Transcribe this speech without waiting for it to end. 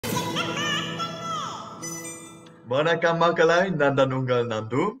Vanakkam Makalai,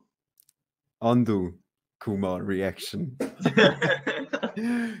 Nandu&Andu. Andu Kumar Reaktion.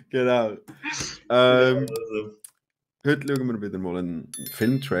 Genau. Heute schauen wir wieder mal einen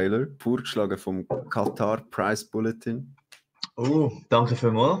Filmtrailer, vorgeschlagen vom Qatar Prize Bulletin. Oh, danke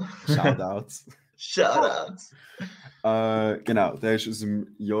vielmals. Shoutouts. Shoutouts. Genau, der ist aus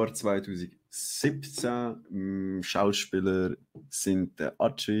dem Jahr 2017. Schauspieler sind der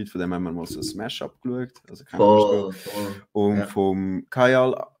Ajith, von dem haben wir mal so ein Smash-Up geschaut. Also Voll. Und ja. Vom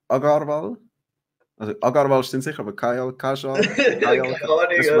Kajal Agarwal. Also Agarwal stimmt sicher, aber Kajal. Das war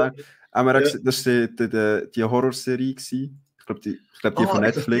die Horrorserie gewesen. Ich glaube, die von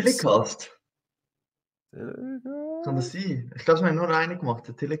Netflix. Telecast. Kann das sein? Ich glaube, wir haben nur eine gemacht,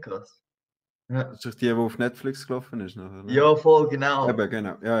 der Telecast. Ja. Das ist die auf Netflix gelaufen ist, nachher, ne? Ja, voll, genau. Eben,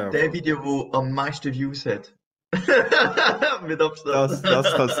 genau. Ja, der voll. Video, wo am meisten Views hat. Mit Abstand.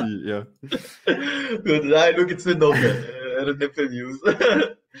 Das kann sein, ja. Gut, nein, schau jetzt nicht nach. Er hat nicht viele Views.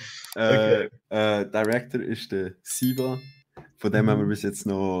 Okay. Director ist der Siva. Von dem haben wir bis jetzt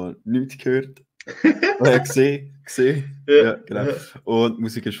noch nichts gehört. Gesehen. Ja, genau. Und die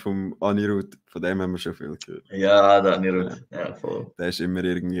Musik ist vom Anirudh. Von dem haben wir schon viel gehört. Ja, der Anirudh. Ja, voll. Der ist immer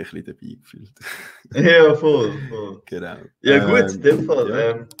irgendwie ein bisschen dabei gefühlt. Ja, voll. Genau. Ja, gut, in dem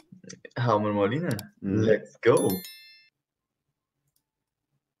Fall. Hauen wir mal rein. Let's go.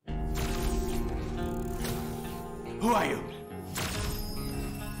 Who are you?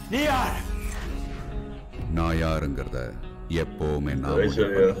 Niyar! நான் யாருங்கிறத எப்போவுமே நான்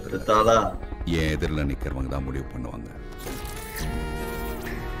Thala. என் எதிரில் நிற்கிறவங்க தான் முடிவு பண்ணுவாங்க.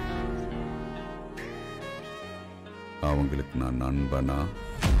 அவங்களுக்கு நான் நண்பனா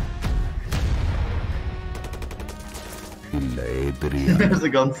இல்ல எதிரியா? Das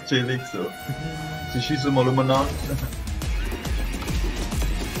ist ganz chillig so. Sie schießen mal umeinander.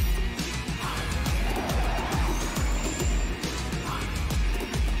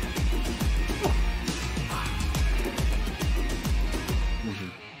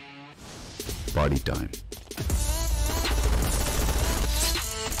 Party time.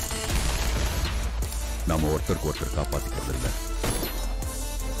 நாம ஒருத்தருக்கு ஒருத்தர் காப்பாத்திக்கிறது இல்லை,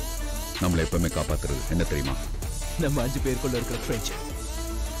 நம்மளை எப்பவுமே காப்பாத்துறது என்ன தெரியுமா? நம்ம 5 பேருக்குள்ள இருக்கிற ஃப்ரெண்ட்ஷிப்.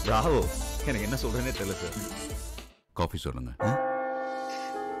 ராவோ, எனக்கு என்ன சொல்றேனே தெரியல சார். காஃபி சொல்லுங்க.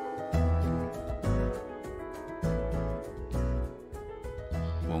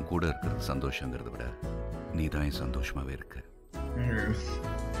 உன் கூட இருக்கிறது சந்தோஷங்கிறத விட நீ தான் சந்தோஷமாவே இருக்க.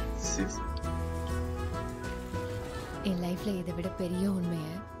 என் லைஃப்ல இதை விட பெரிய உண்மைய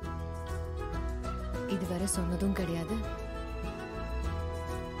இதுவரை சொன்னதும் கிடையாது,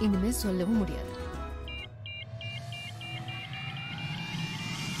 இனிமே சொல்லவும் முடியாது.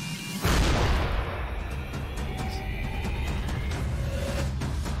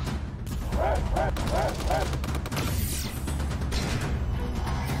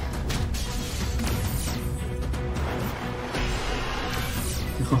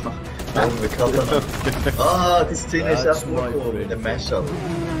 Die Szene ist auch vorgekommen mit dem Mashup.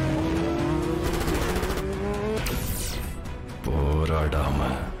 போராடாம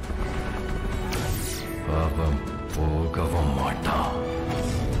அவன் போகவும் மாட்டான்,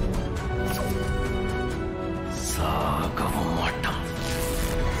 சாகவும் மாட்டான்.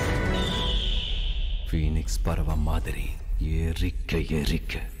 ஃபீனிக்ஸ் பறவை மாதிரி ஏறிக்க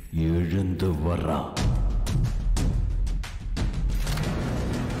ஏறிக்க எழுந்து வர்றான்.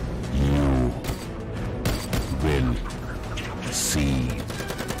 Will see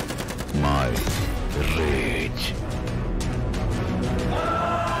my rage.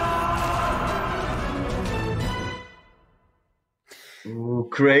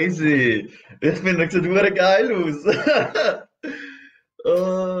 Crazy! Ich finde, das sieht super geil aus.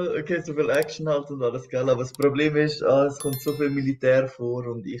 Okay, so viel Action halt und alles geil, aber das Problem ist, es kommt so viel Militär vor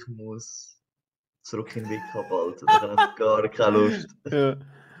und ich muss zurück in den Weg haben bald. Da habe ich gar keine Lust. Ja.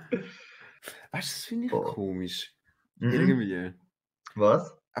 Weißt du, das finde ich komisch. Irgendwie. Was?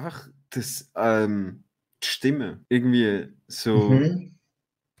 Einfach das, die Stimme. Irgendwie so.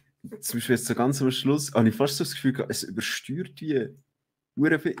 Zum Beispiel jetzt so ganz am Schluss habe ich fast so das Gefühl gehabt, es übersteuert wie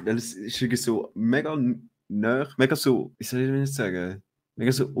viel, weil es ist irgendwie so mega nah, mega so, wie soll ich das sagen,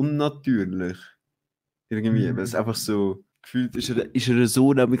 mega so unnatürlich. Irgendwie, weil es einfach so gefühlt ist er so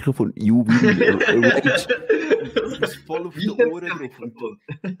ein Mikrofon. Ist voll auf die Ohren drauf.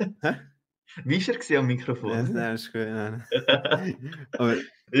 Hä? Wie ist er am Mikrofon? Nein, ist gut. Nein. Aber,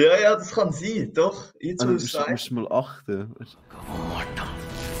 ja, das kann sein, doch. Jetzt musst du mal achten.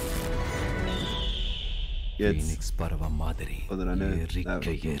 Jetzt. Phoenix பறவை மாதிரி Oder auch nicht.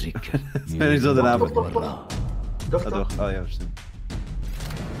 ஏறிக்க Das wäre nicht so daneben. Doch. Ah, ja, stimmt.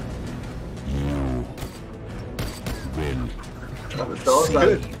 You da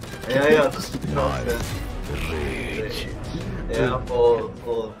sein. Ja, das ist krass. Ja, voll.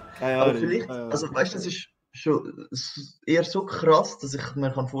 Aber vielleicht, also weißt du, das ist schon eher so krass, dass ich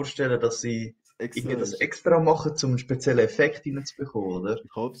mir vorstellen kann, dass sie irgendwie das extra machen, um einen speziellen Effekt reinzubekommen, oder?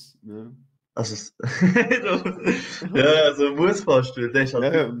 Ich hoffe ja. Also, ja, also muss fast, weil der ist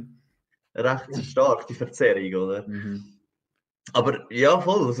halt recht stark, die Verzerrung, oder? Aber ja,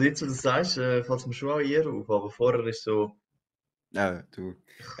 voll, also jetzt, wo du das sagst, fällt mir schon auch eher auf, aber vorher ist so... Ja, du,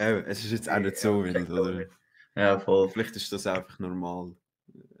 es ist jetzt auch nicht so wild, oder? Ja, voll. Vielleicht ist das einfach normal.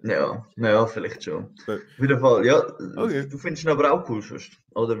 Ja, vielleicht schon. Ja. Auf jeden Fall, ja, Okay. du findest ihn aber auch cool, sonst,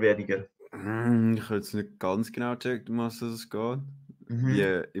 oder weniger? Ich habe jetzt nicht ganz genau gecheckt, um was es geht. Wie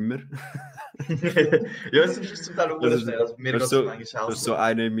immer. Ja, es ist zum Teil auch schnell, also mir geht es manchmal auch Das ist so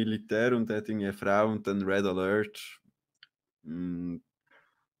eine im Militär und der hat irgendwie eine Frau und dann Red Alert. Dann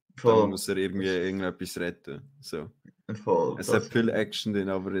muss er irgendwie irgendetwas retten. So. Voll. Es hat viel Action drin,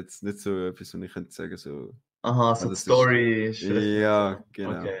 aber jetzt nicht so etwas, was ich könnte sagen, so... Aha, so die Story ist... Ja,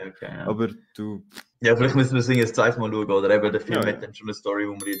 genau. Okay, ja. Aber du... Ja, vielleicht müssen wir es ein zweites Mal schauen, oder eben der Film hat dann schon eine Story,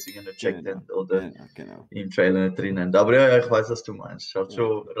 die wir jetzt irgendwie nicht gecheckt haben, oder im Trailer nicht drin haben. Aber ja, ich weiß, was du meinst. Es ist halt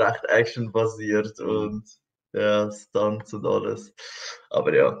schon recht actionbasiert und ja, Stunts und alles.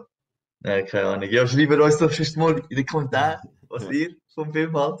 Aber ja, keine Ahnung. Ja, schreibt uns doch schon mal in den Kommentaren, was ihr vom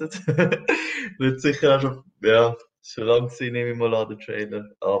Film haltet. Wird sicher auch schon lange gewesen, nehme ich mal an, den Trailer.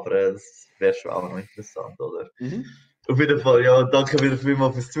 Aber es wäre schon auch noch interessant, oder? Auf jeden Fall, ja, danke wieder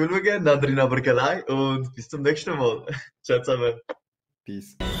vielmals fürs Zuschauen. Anderen aber gleich und bis zum nächsten Mal. Ciao zusammen.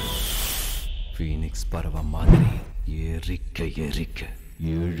 Peace. Phoenix Parva Madri, Erika,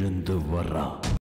 எழுந்து வரா